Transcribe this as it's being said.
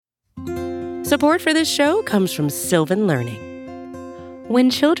Support for this show comes from Sylvan Learning. When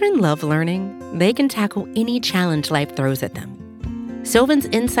children love learning, they can tackle any challenge life throws at them. Sylvan's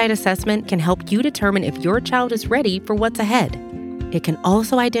Insight Assessment can help you determine if your child is ready for what's ahead. It can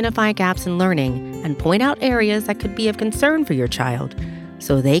also identify gaps in learning and point out areas that could be of concern for your child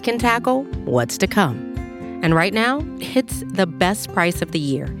so they can tackle what's to come. And right now, it's the best price of the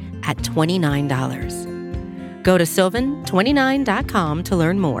year at $29. Go to sylvan29.com to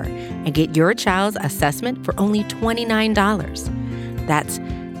learn more and get your child's assessment for only $29. That's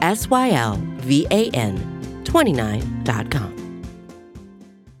SYLVAN 29.com.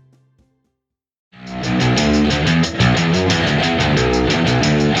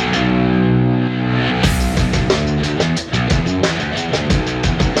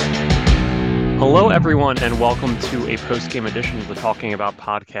 Hello, everyone, and welcome to a post-game edition of the Talking About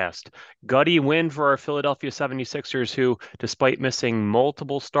podcast. Gutty win for our Philadelphia 76ers, who, despite missing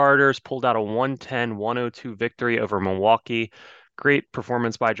multiple starters, pulled out a 110-102 victory over Milwaukee. Great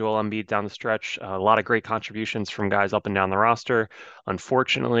performance by Joel Embiid down the stretch. A lot of great contributions from guys up and down the roster.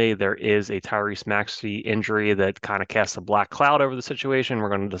 Unfortunately, there is a Tyrese Maxey injury that kind of casts a black cloud over the situation. We're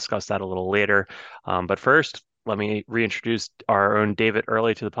going to discuss that a little later. But first, let me reintroduce our own David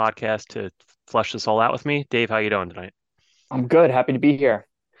Early to the podcast to flesh this all out with me. Dave, how you doing tonight? I'm good. Happy to be here.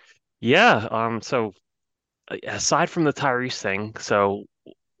 Yeah. So aside from the Tyrese thing, so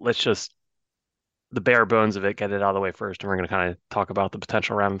let's just the bare bones of it, get it out of the way first, and we're going to kind of talk about the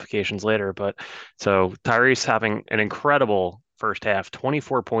potential ramifications later. But so Tyrese having an incredible first half,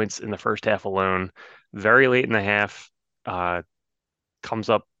 24 points in the first half alone, very late in the half, comes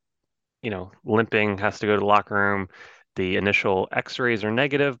up, limping, has to go to the locker room. The initial x-rays are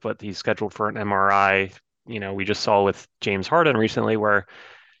negative, but he's scheduled for an MRI. We just saw with James Harden recently where,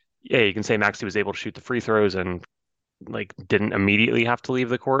 yeah, you can say Maxey was able to shoot the free throws and didn't immediately have to leave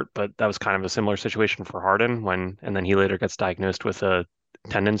the court, but that was kind of a similar situation for Harden and then he later gets diagnosed with a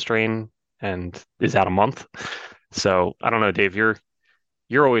tendon strain and is out a month. So I don't know, Dave, you're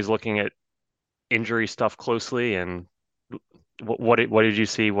always looking at injury stuff closely, and what did you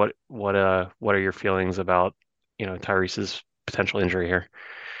see? What are your feelings about Tyrese's potential injury here?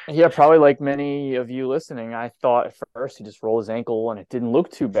 Yeah, probably like many of you listening, I thought at first he just rolled his ankle and it didn't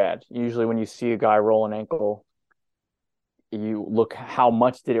look too bad. Usually when you see a guy roll an ankle, you look how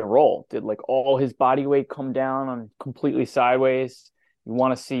much did it roll? Did all his body weight come down on completely sideways? You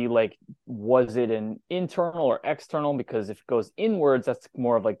want to see was it an internal or external? Because if it goes inwards, that's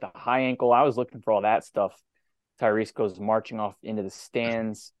more of the high ankle. I was looking for all that stuff. Tyrese goes marching off into the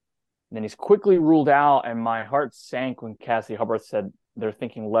stands. And then he's quickly ruled out, and my heart sank when Cassie Hubbard said they're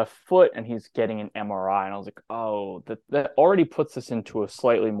thinking left foot and he's getting an MRI. And I was like, oh, that already puts us into a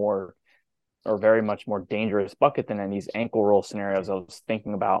slightly more or very much more dangerous bucket than in these ankle roll scenarios I was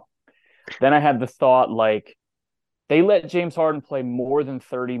thinking about. Then I had the thought, they let James Harden play more than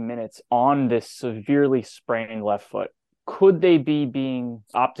 30 minutes on this severely sprained left foot. Could they be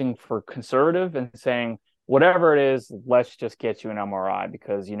opting for conservative and saying, whatever it is, let's just get you an MRI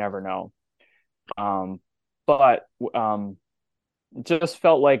because you never know. But it just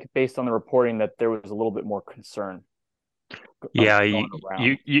felt like, based on the reporting, that there was a little bit more concern. Yeah, you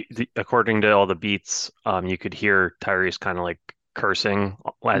according to all the beats, you could hear Tyrese kind of cursing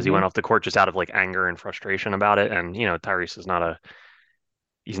as he went off the court, just out of anger and frustration about it. And Tyrese is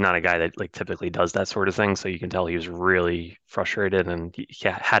he's not a guy that typically does that sort of thing. So you can tell he was really frustrated and he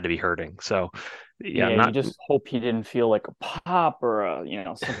had to be hurting. So you just hope he didn't feel like a pop or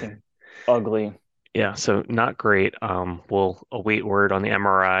something ugly. Yeah, so not great. We'll await word on the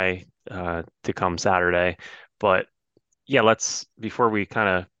MRI to come Saturday. But yeah, before we kind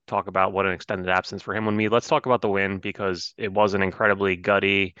of talk about what an extended absence for him would mean, let's talk about the win, because it was an incredibly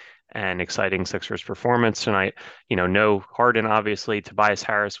gutty and exciting Sixers performance tonight. No Harden, obviously. Tobias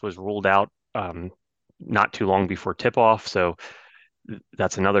Harris was ruled out not too long before tip-off, so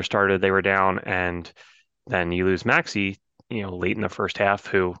that's another starter they were down. And then you lose Maxey, late in the first half,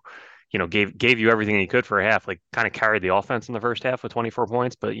 who gave you everything he could for a half, kind of carried the offense in the first half with 24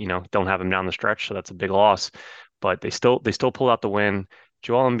 points, but don't have him down the stretch, so that's a big loss. But they still pulled out the win.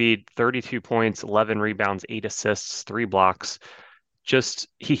 Joel Embiid, 32 points, 11 rebounds, 8 assists, 3 blocks. Just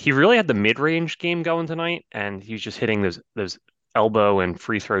he really had the mid-range game going tonight, and he was just hitting those elbow and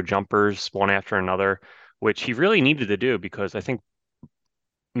free throw jumpers one after another, which he really needed to do, because I think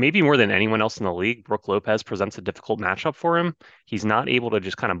maybe more tthink anyone else in the league, Brook Lopez presents a difficult matchup for him. He's not able to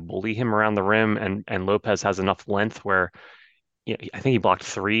just kind of bully him around the rim, and Lopez has enough length where I think he blocked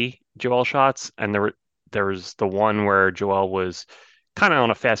 3 Joel shots, and there was the one where Joel was kind of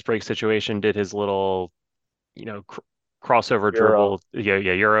on a fast break situation, did his little crossover Euro.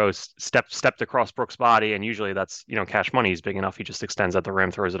 dribble, Euro stepped across Brook's body, and usually that's, Cash Money. He's big enough, he just extends at the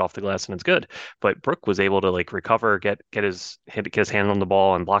rim, throws it off the glass, and it's good. But Brook was able to like recover, get his hand on the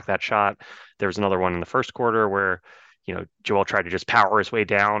ball and block that shot. There was another one in the first quarter where Joel tried to just power his way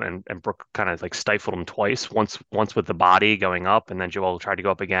down, and Brook kind of like stifled him twice. Once with the body going up, and then Joel tried to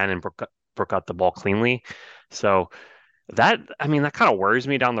go up again, and Brook got the ball cleanly. So that kind of worries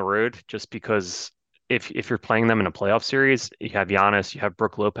me down the road, just because if you're playing them in a playoff series, you have Giannis, you have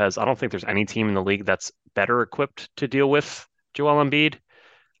Brook Lopez. I don't think there's any team in the league that's better equipped to deal with Joel Embiid.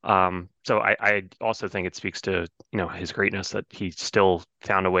 So I also think it speaks to his greatness, that he still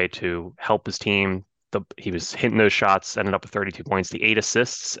found a way to help his team. He was hitting those shots, ended up with 32 points, the 8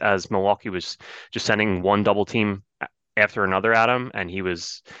 assists, as Milwaukee was just sending one double team after another at him, and he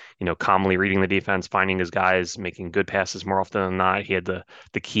was calmly reading the defense, finding his guys, making good passes more often than not. He had the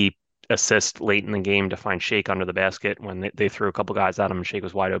key assist late in the game to find Shake under the basket when they threw a couple guys at him, and Shake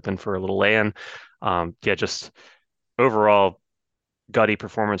was wide open for a little lay-in. Just overall gutty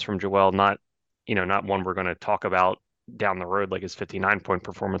performance from Joel. Not one we're going to talk about down the road like his 59-point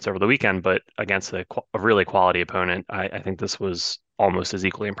performance over the weekend, but against a really quality opponent, I think this was almost as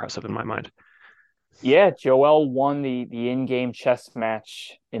equally impressive in my mind. Yeah, Joel won the in-game chess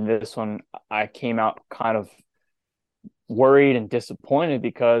match in this one. I came out kind of worried and disappointed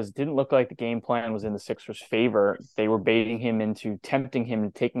because it didn't look like the game plan was in the Sixers' favor. They were baiting him into tempting him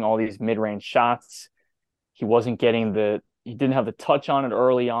and taking all these mid-range shots. He didn't have the touch on it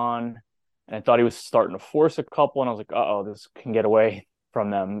early on, and I thought he was starting to force a couple, and I was like, uh-oh, this can get away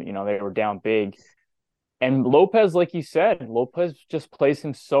from them. They were down big. And Lopez, like you said, Lopez just plays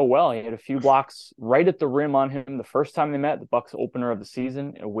him so well. He had a few blocks right at the rim on him the first time they met, the Bucks opener of the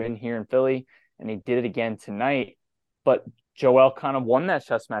season, a win here in Philly, and he did it again tonight. But Joel kind of won that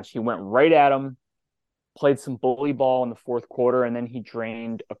chess match. He went right at him, played some bully ball in the fourth quarter, and then he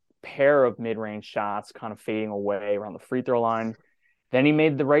drained a pair of mid-range shots, kind of fading away around the free throw line. Then he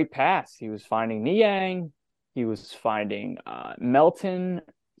made the right pass. He was finding Niang. He was finding Melton.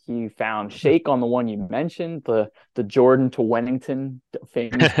 He found Shake on the one you mentioned, the Jordan to Wennington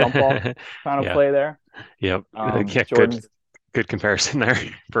famous dump off kind of play there. Yep. Good comparison there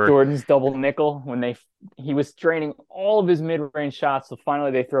for Jordan's double nickel when he was draining all of his mid-range shots. So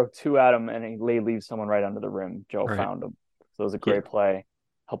finally they throw two at him and he leaves someone right under the rim. Joe found him. So it was a great play.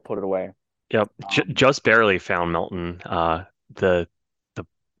 Helped put it away. Yep. Just barely found Melton.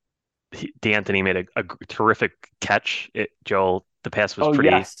 D'Anthony made a terrific catch. The pass was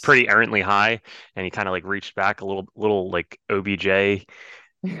pretty errantly high, and he kind of like reached back a little like OBJ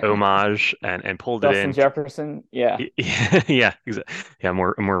homage and pulled it in. Justin Jefferson, yeah,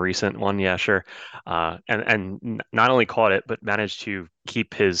 more recent one, yeah, sure. And not only caught it, but managed to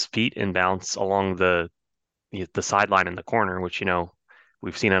keep his feet in bounce along the sideline in the corner, which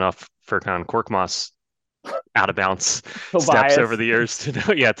we've seen enough Furkan Korkmaz out of bounds steps over the years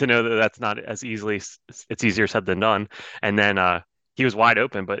to know that that's not as easily. It's easier said than done. And then he was wide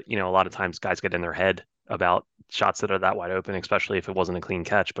open, but a lot of times guys get in their head about shots that are that wide open, especially if it wasn't a clean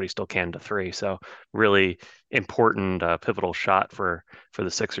catch, but he still canned a three. So really important, pivotal shot for the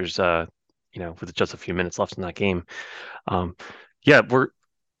Sixers, with just a few minutes left in that game.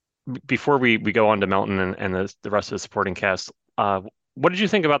 Before we go on to Melton and the rest of the supporting cast, what did you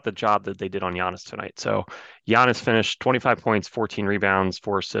think about the job that they did on Giannis tonight? So Giannis finished 25 points, 14 rebounds,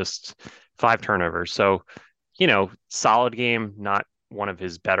 4 assists, 5 turnovers. So, solid game, not one of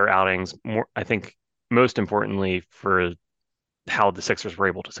his better outings. I think most importantly for how the Sixers were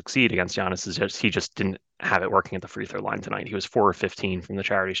able to succeed against Giannis is he just didn't have it working at the free throw line tonight. He was 4 of 15 from the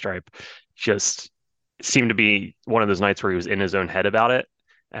charity stripe. Just seemed to be one of those nights where he was in his own head about it.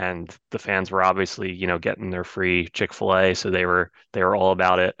 And the fans were obviously, getting their free Chick-fil-A, so they were all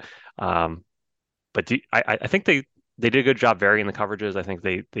about it. But I think they did a good job varying the coverages. I think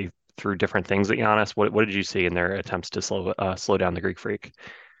they threw different things at Giannis. What did you see in their attempts to slow down the Greek Freak?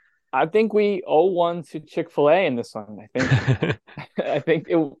 I think we owe one to Chick-fil-A in this one. I think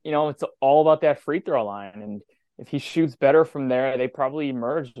it's all about that free throw line, and if he shoots better from there, they probably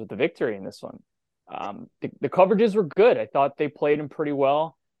emerged with the victory in this one. The coverages were good. I thought they played him pretty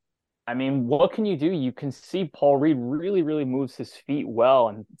well. I mean, what can you do? You can see Paul Reed really, really moves his feet well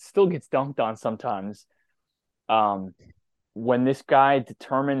and still gets dunked on sometimes. When this guy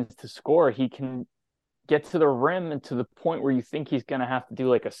determines to score, he can get to the rim and to the point where you think he's going to have to do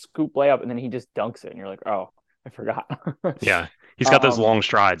like a scoop layup, and then he just dunks it, and you're like, oh, I forgot. Yeah, he's got those long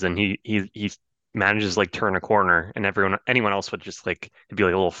strides, and he manages like turn a corner, and anyone else would just like it'd be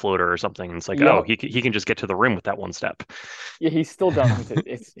like a little floater or something, and it's like, oh, Yep. he can just get to the rim with that one step. Yeah, he still dunks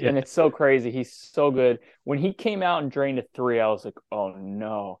it. Yeah, It's so crazy. He's so good. When he came out and drained a three, I was like, oh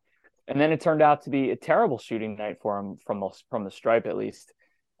no. And then it turned out to be a terrible shooting night for him from the stripe at least.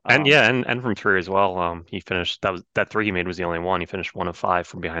 and Um, yeah, and from three as well. He finished that three he made was the only one. He finished 1 of 5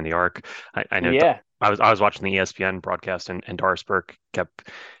 from behind the arc. I know. yeah, I was watching the ESPN broadcast, and Doris Burke kept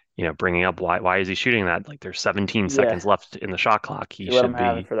bringing up why is he shooting that? Like there's 17 yeah. seconds left in the shot clock. He She let him should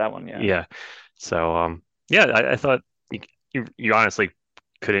have it be, for that one. Yeah. yeah. So yeah, I thought you honestly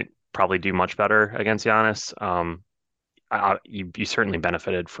couldn't probably do much better against Giannis. You certainly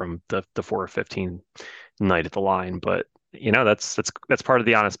benefited from the 4 of 15 night at the line, but that's part of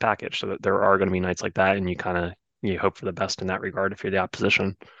the Giannis package. So that there are going to be nights like that, and you hope for the best in that regard if you're the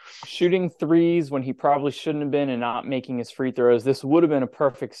opposition. Shooting threes when he probably shouldn't have been and not making his free throws. This would have been a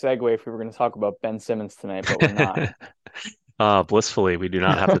perfect segue if we were going to talk about Ben Simmons tonight, but we're not. Blissfully, we do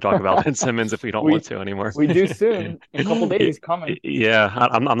not have to talk about Ben Simmons if we don't want We to anymore. we do soon in a couple days coming. Yeah,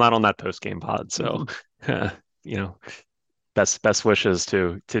 I'm not on that post game pod, so you know, best wishes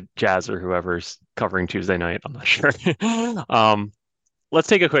to Jazz or whoever's covering Tuesday night. I'm not sure. Um, let's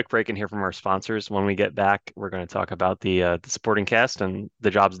take a quick break and hear from our sponsors. When we get back, we're going to talk about the supporting cast and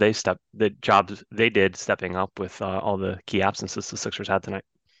the jobs they did stepping up with all the key absences the Sixers had tonight.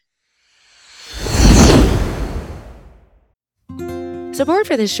 Support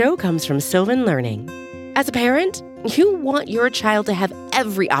for this show comes from Sylvan Learning. As a parent, you want your child to have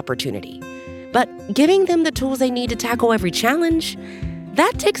every opportunity, but giving them the tools they need to tackle every challenge,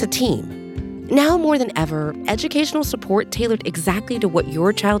 that takes a team. Now more than ever, educational support tailored exactly to what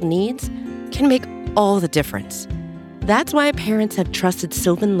your child needs can make all the difference. That's why parents have trusted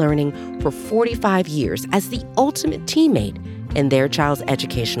Sylvan Learning for 45 years as the ultimate teammate in their child's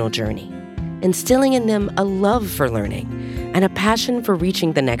educational journey, instilling in them a love for learning and a passion for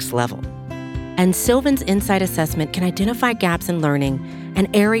reaching the next level. And Sylvan's Insight Assessment can identify gaps in learning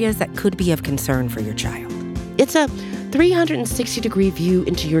and areas that could be of concern for your child. It's a 360-degree view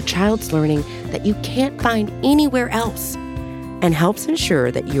into your child's learning that you can't find anywhere else, and helps ensure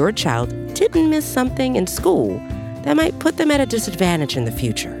that your child didn't miss something in school that might put them at a disadvantage in the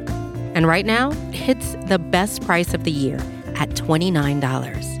future. And right now, it's the best price of the year at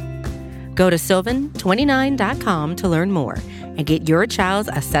 $29. Go to sylvan29.com to learn more and get your child's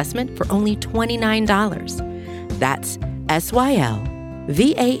assessment for only $29. That's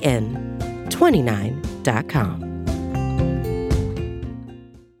SYLVAN29.com.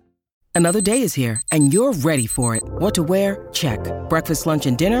 Another day is here, and you're ready for it. What to wear? Check. Breakfast, lunch,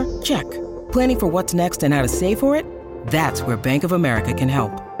 and dinner? Check. Planning for what's next and how to save for it? That's where Bank of America can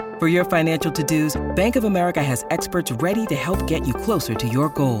help. For your financial to-dos, Bank of America has experts ready to help get you closer to your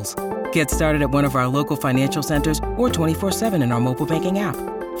goals. Get started at one of our local financial centers or 24/7 in our mobile banking app.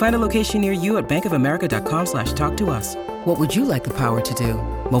 Find a location near you at bankofamerica.com/talktous. What would you like the power to do?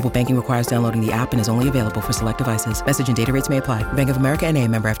 Mobile banking requires downloading the app and is only available for select devices. Message and data rates may apply. Bank of America N.A.,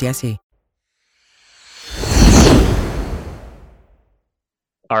 member FDIC.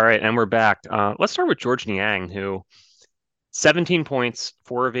 All right, and we're back. Let's start with Georges Niang, who 17 points,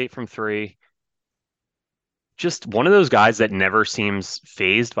 4 of 8 from three. Just one of those guys that never seems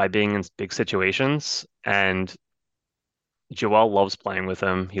fazed by being in big situations. And Joel loves playing with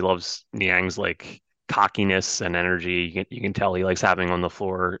him. He loves Niang's like cockiness and energy. You can tell he likes having on the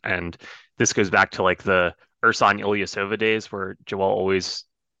floor. And this goes back to like the Ersan Ilyasova days where Joel always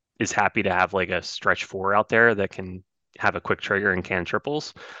is happy to have like a stretch four out there that can have a quick trigger and can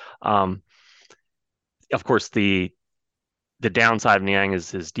triples. Of course, the downside of Niang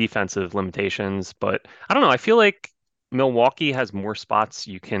is his defensive limitations, but I don't know. I feel like Milwaukee has more spots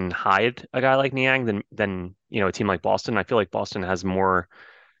you can hide a guy like Niang than a team like Boston. I feel like Boston has more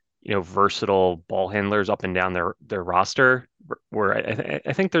versatile ball handlers up and down their roster. Where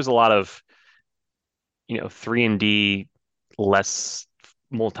I think there's a lot of 3-and-D less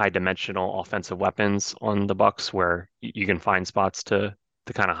multi-dimensional offensive weapons on the Bucks where you can find spots to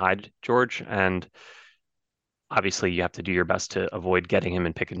kind of hide George, and obviously you have to do your best to avoid getting him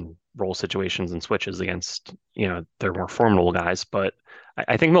in pick and roll situations and switches against their more formidable guys. But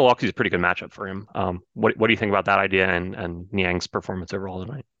I think Milwaukee's a pretty good matchup for him. What do you think about that idea and Niang's performance overall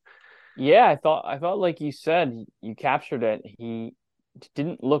tonight? Yeah, I thought like you said, you captured it. He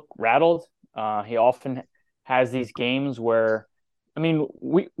didn't look rattled. He often has these games where, I mean,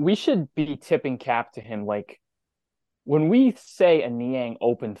 we should be tipping cap to him. Like when we say a Niang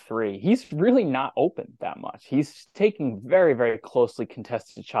open three, he's really not open that much. He's taking very, very closely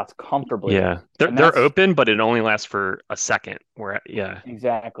contested shots comfortably. Yeah, they're open, but it only lasts for a second. Yeah,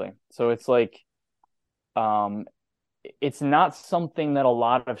 exactly. So it's like Um, it's not something that a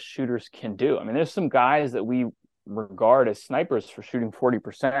lot of shooters can do. I mean, there's some guys that we regard as snipers for shooting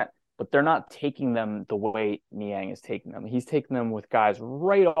 40%, but they're not taking them the way Niang is taking them. He's taking them with guys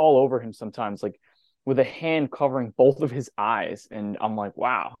right all over him sometimes, like with a hand covering both of his eyes. And I'm like,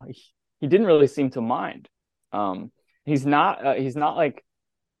 wow, he didn't really seem to mind. He's not like,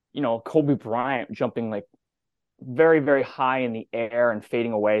 Kobe Bryant jumping like very, very high in the air and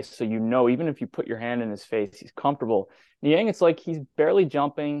fading away. So, even if you put your hand in his face, he's comfortable. Niang, it's like he's barely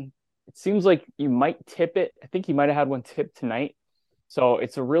jumping. It seems like you might tip it. I think he might have had one tipped tonight. So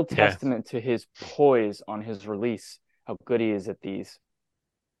it's a real testament to his poise on his release, how good he is at these.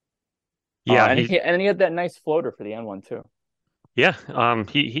 Yeah, and he had that nice floater for the end one too. Yeah,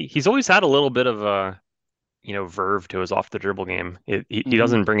 he's always had a little bit of a verve to his off the dribble game. He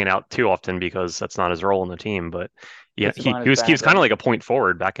doesn't bring it out too often because that's not his role in the team. But yeah, he was kind of like a point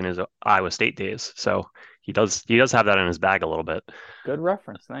forward back in his Iowa State days. So he does have that in his bag a little bit. Good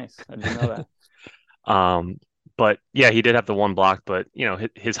reference, nice. I didn't know that. But yeah, he did have the one block. But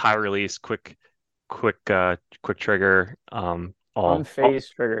his high release, quick trigger,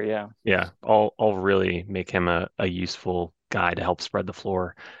 unfazed trigger, all really make him a useful guy to help spread the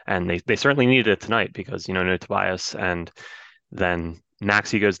floor, and they certainly needed it tonight because no Tobias, and then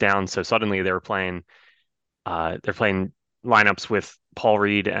Maxey goes down, so suddenly they're playing lineups with Paul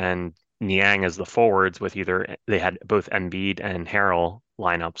Reed and Niang as the forwards, with they had both Embiid and Harrell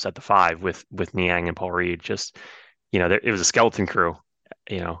lineups at the 5 with Niang and Paul Reed. Just it was a skeleton crew,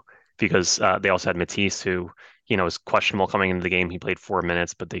 because they also had Matisse, who was questionable coming into the game. He played 4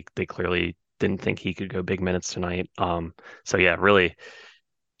 minutes, but they clearly didn't think he could go big minutes tonight. So yeah, really,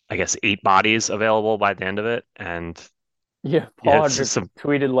 I guess 8 bodies available by the end of it. And Paul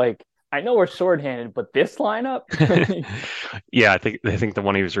tweeted like, I know we're shorthanded, but this lineup. Yeah, I think the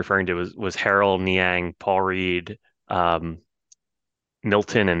one he was referring to was Harrell, Niang, Paul Reed,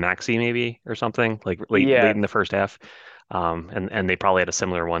 Milton, and Maxey maybe, or something like late in the first half. And they probably had a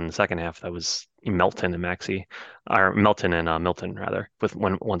similar one in the second half that was Melton and Maxey, or Melton and Milton rather,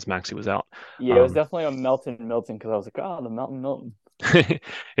 once Maxey was out. Yeah, it was definitely a Milton because I was like, oh, the Milton.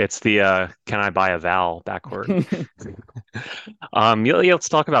 It's the can I buy a vowel backward. Let's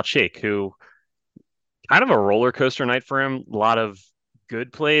talk about Shake, who kind of a roller coaster night for him. A lot of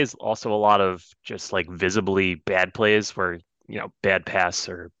good plays, also a lot of just like visibly bad plays where bad pass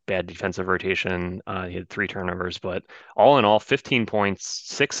or bad defensive rotation. He had 3 turnovers, but all in all, 15 points,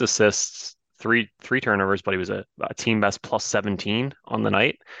 6 assists, three turnovers, but he was a team best plus 17 on the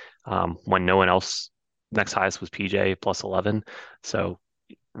night, when no one else. Next highest was PJ plus 11. So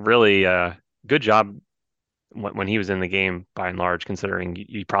really good job when he was in the game by and large, considering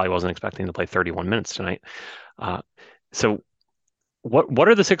you probably wasn't expecting to play 31 minutes tonight. So what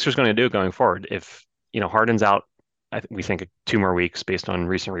are the Sixers going to do going forward if Harden's out? We think 2 more weeks based on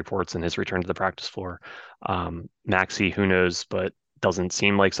recent reports and his return to the practice floor. Maxey, who knows, but doesn't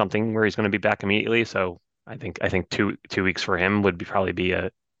seem like something where he's going to be back immediately. So I think 2 weeks for him would probably be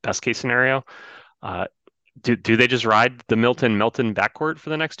a best case scenario. Do they just ride the Melton backcourt for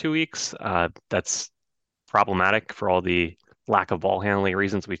the next 2 weeks? That's problematic for all the lack of ball handling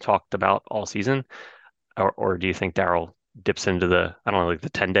reasons we talked about all season. Or do you think Daryl dips into the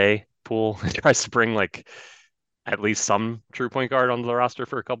 10-day pool and tries to bring like at least some true point guard onto the roster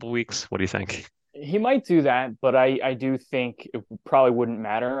for a couple of weeks? What do you think? He might do that, but I do think it probably wouldn't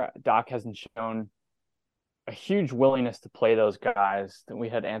matter. Doc hasn't shown a huge willingness to play those guys. Then we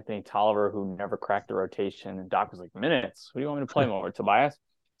had Anthony Tolliver, who never cracked the rotation, and Doc was like, minutes? What do you want me to play more, Tobias?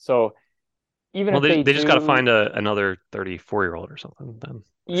 So even if they just got to find another 34-year-old or something then.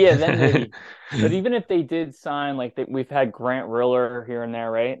 Yeah, then maybe. But even if they did sign, like we've had Grant Riller here and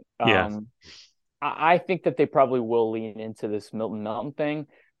there, right? Yeah. I think that they probably will lean into this Melton thing.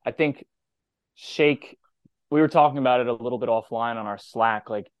 I think Shake, we were talking about it a little bit offline on our Slack,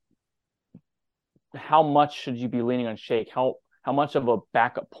 like how much should you be leaning on Shake? How much of a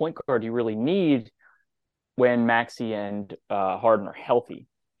backup point guard do you really need when Maxey and Harden are healthy?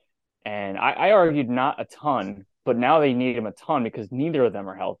 And I argued not a ton, but now they need him a ton because neither of them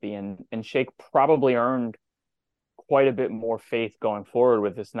are healthy. And Shake probably earned quite a bit more faith going forward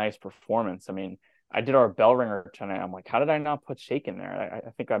with this nice performance. I mean, I did our bell ringer tonight. I'm like, how did I not put Shake in there? I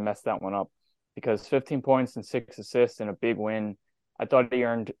think I messed that one up because 15 points and 6 assists and a big win. I thought he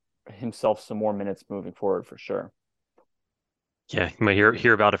earned himself some more minutes moving forward for sure. Yeah, you might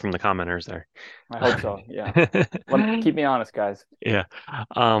hear about it from the commenters there. I hope so. Yeah. Keep me honest, guys. Yeah.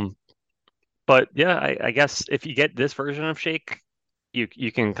 But yeah, I guess if you get this version of Shake, you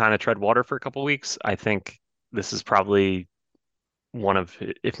can kind of tread water for a couple of weeks. I think this is probably one of,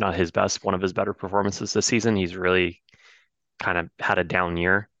 if not his best, one of his better performances this season. He's really kind of had a down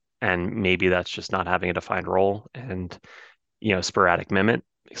year, and maybe that's just not having a defined role and sporadic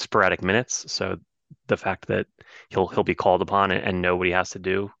minutes. So the fact that he'll be called upon and know what he has to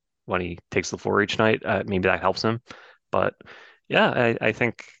do when he takes the floor each night, maybe that helps him. But yeah, I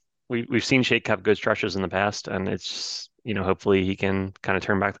think we've seen Shake have good stretches in the past, and it's hopefully he can kind of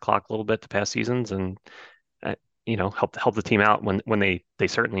turn back the clock a little bit to past seasons and help the team out when they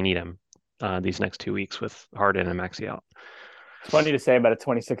certainly need him these next 2 weeks with Harden and Maxey out. It's funny to say about a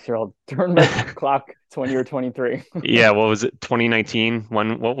 26-year-old turn back the clock 20 or 23. Yeah, what was it? 2019.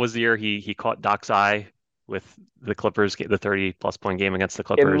 What was the year he caught Doc's eye with the Clippers, the 30+ point game against the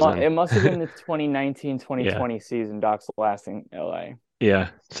Clippers? It must have been the 2019-2020 Yeah. season. Doc's last in LA. Yeah.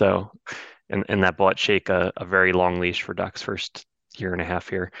 So, and that bought Shake a very long leash for Doc's first year and a half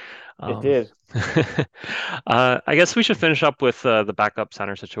here. It did. I guess we should finish up with the backup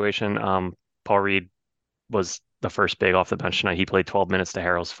center situation. Paul Reed was the first big off the bench tonight. He played 12 minutes to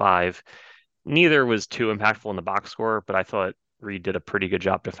Harrell's 5. Neither was too impactful in the box score, but I thought Reed did a pretty good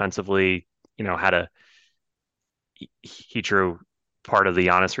job defensively. He drew part of the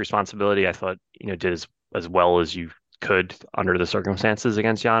Giannis responsibility. I thought, did as well as you could under the circumstances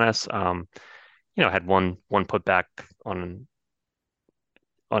against Giannis. Had one putback on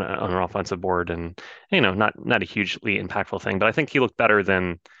an offensive board, and not a hugely impactful thing, but I think he looked better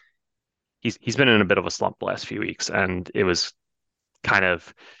than he's been in a bit of a slump the last few weeks, and it was kind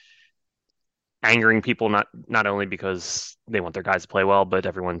of angering people, not only because they want their guys to play well, but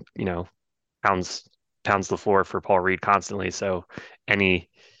everyone pounds the floor for Paul Reed constantly. So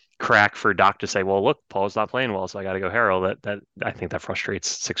any crack for Doc to say, well, look, Paul's not playing well, so I got to go Harrell. That I think that frustrates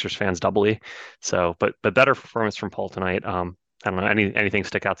Sixers fans doubly. So, but better performance from Paul tonight. I don't know, anything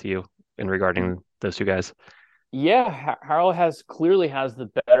stick out to you in regarding those two guys? Yeah, Harrell clearly has the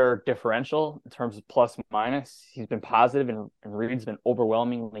better differential in terms of plus minus. He's been positive, and Reed's been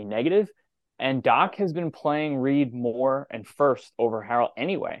overwhelmingly negative. And Doc has been playing Reed more and first over Harrell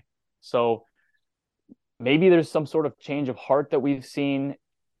anyway. So maybe there's some sort of change of heart that we've seen.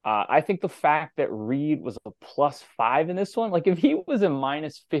 I think the fact that Reed was a +5 in this one, like if he was a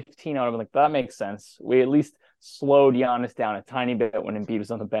 -15, I would have been like, that makes sense. We at least slowed Giannis down a tiny bit when Embiid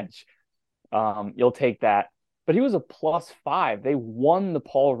was on the bench. You'll take that. But he was a +5. They won the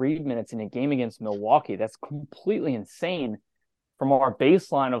Paul Reed minutes in a game against Milwaukee. That's completely insane. From our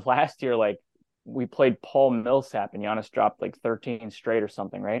baseline of last year, like we played Paul Millsap and Giannis dropped like 13 straight or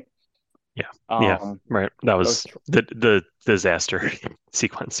something, right? Yeah, right. That was the disaster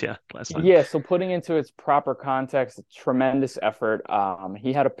sequence, last time. Yeah, so putting into its proper context, a tremendous effort.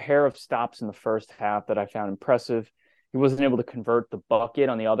 He had a pair of stops in the first half that I found impressive. He wasn't able to convert the bucket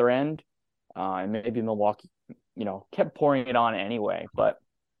on the other end. And maybe Milwaukee, kept pouring it on anyway, but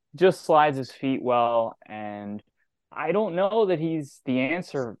just slides his feet well. And I don't know that he's the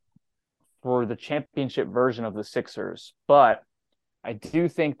answer for the championship version of the Sixers, but I do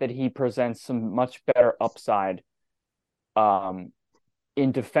think that he presents some much better upside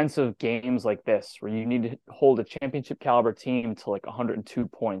in defensive games like this, where you need to hold a championship caliber team to like 102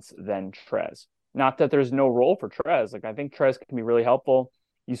 points than Trez. Not that there's no role for Trez. Like I think Trez can be really helpful.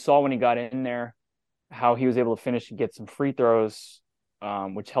 You saw when he got in there how he was able to finish and get some free throws,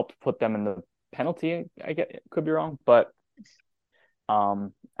 which helped put them in the penalty. I get it, could be wrong, but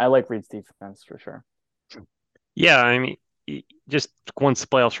I like Reed's defense for sure. Yeah, I mean, just once the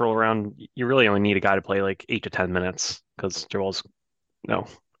playoffs roll around, you really only need a guy to play like 8 to 10 minutes because Joel's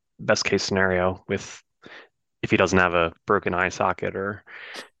best case scenario if he doesn't have a broken eye socket or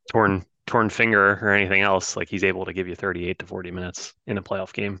torn finger or anything else, like he's able to give you 38 to 40 minutes in a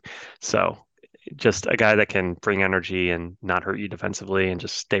playoff game. So just a guy that can bring energy and not hurt you defensively and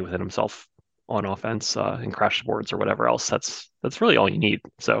just stay within himself on offense and crash the boards or whatever else. That's really all you need.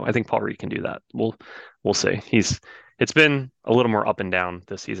 So I think Paul Reed can do that. We'll see. It's been a little more up and down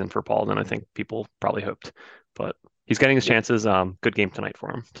this season for Paul than I think people probably hoped, but he's getting his chances. Good game tonight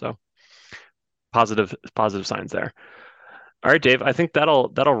for him. So positive signs there. All right, Dave, I think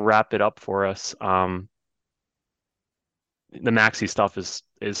that'll wrap it up for us. The Maxey stuff is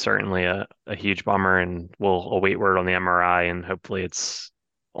certainly a huge bummer, and we'll await word on the MRI, and hopefully it's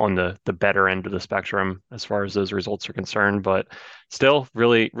on the better end of the spectrum as far as those results are concerned. But still,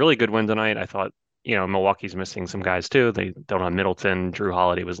 really, really good win tonight. I thought, Milwaukee's missing some guys too. They don't have Middleton. Drew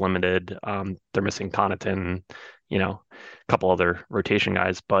Holiday was limited. They're missing Connaughton, a couple other rotation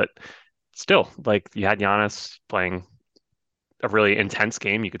guys, but still, like you had Giannis playing a really intense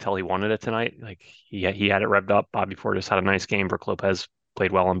game. You could tell he wanted it tonight. Like he had it revved up. Bobby Portis had a nice game. Brook Lopez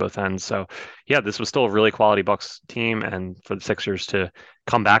played well on both ends. So yeah, this was still a really quality Bucks team, and for the Sixers to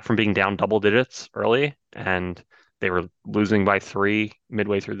come back from being down double digits early, and they were losing by 3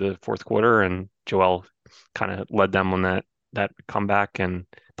 midway through the fourth quarter, and Joel kind of led them on that comeback and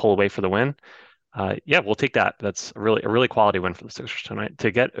pull away for the win. Yeah, we'll take that. That's a really quality win for the Sixers tonight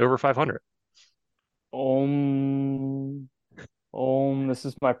to get over 500. This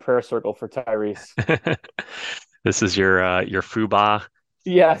is my prayer circle for Tyrese. This is your FUBA.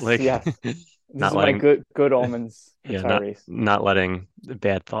 Yes, Like, yes. This not is letting my good omens for yeah, Tyrese. not letting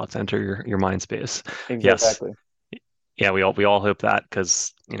bad thoughts enter your mind space. Exactly. Yes. Yeah, we all hope that,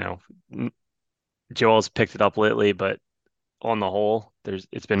 because Joel's picked it up lately, but on the whole,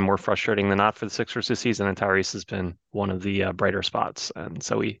 it's been more frustrating than not for the Sixers this season, and Tyrese has been one of the brighter spots, and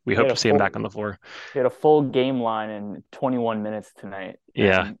so we hope to see him back on the floor. He had a full game line in 21 minutes tonight.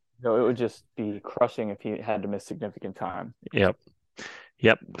 Yeah. So it would just be crushing if he had to miss significant time. Yep.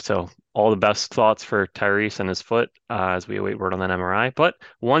 So all the best thoughts for Tyrese and his foot as we await word on that MRI. But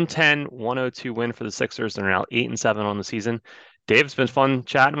 110-102 win for the Sixers. They're now 8-7 on the season. Dave, it's been fun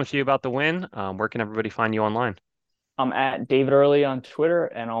chatting with you about the win. Where can everybody find you online? I'm at David Early on Twitter,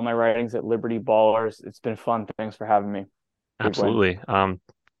 and all my writings at Liberty Ballers. It's been fun. Thanks for having me. Absolutely.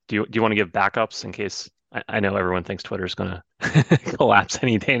 Do you want to give backups in case? I know everyone thinks Twitter's going to collapse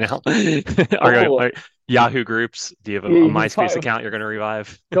any day now. Are Yahoo groups? Do you have a MySpace account you're going to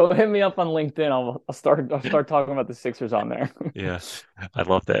revive? Go hit me up on LinkedIn. I'll start talking about the Sixers on there. Yeah, I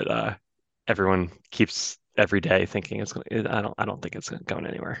love that. Everyone keeps every day thinking it's going. I don't think it's going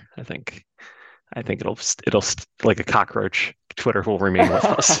anywhere. I think it'll like a cockroach. Twitter will remain with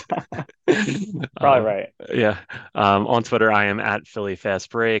us. Probably right. Yeah. On Twitter, I am at Philly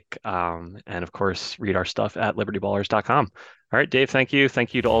Fast Break. And of course, read our stuff at libertyballers.com. All right, Dave, thank you.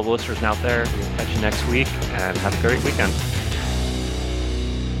 Thank you to all the listeners out there. We'll catch you next week, and have a great weekend.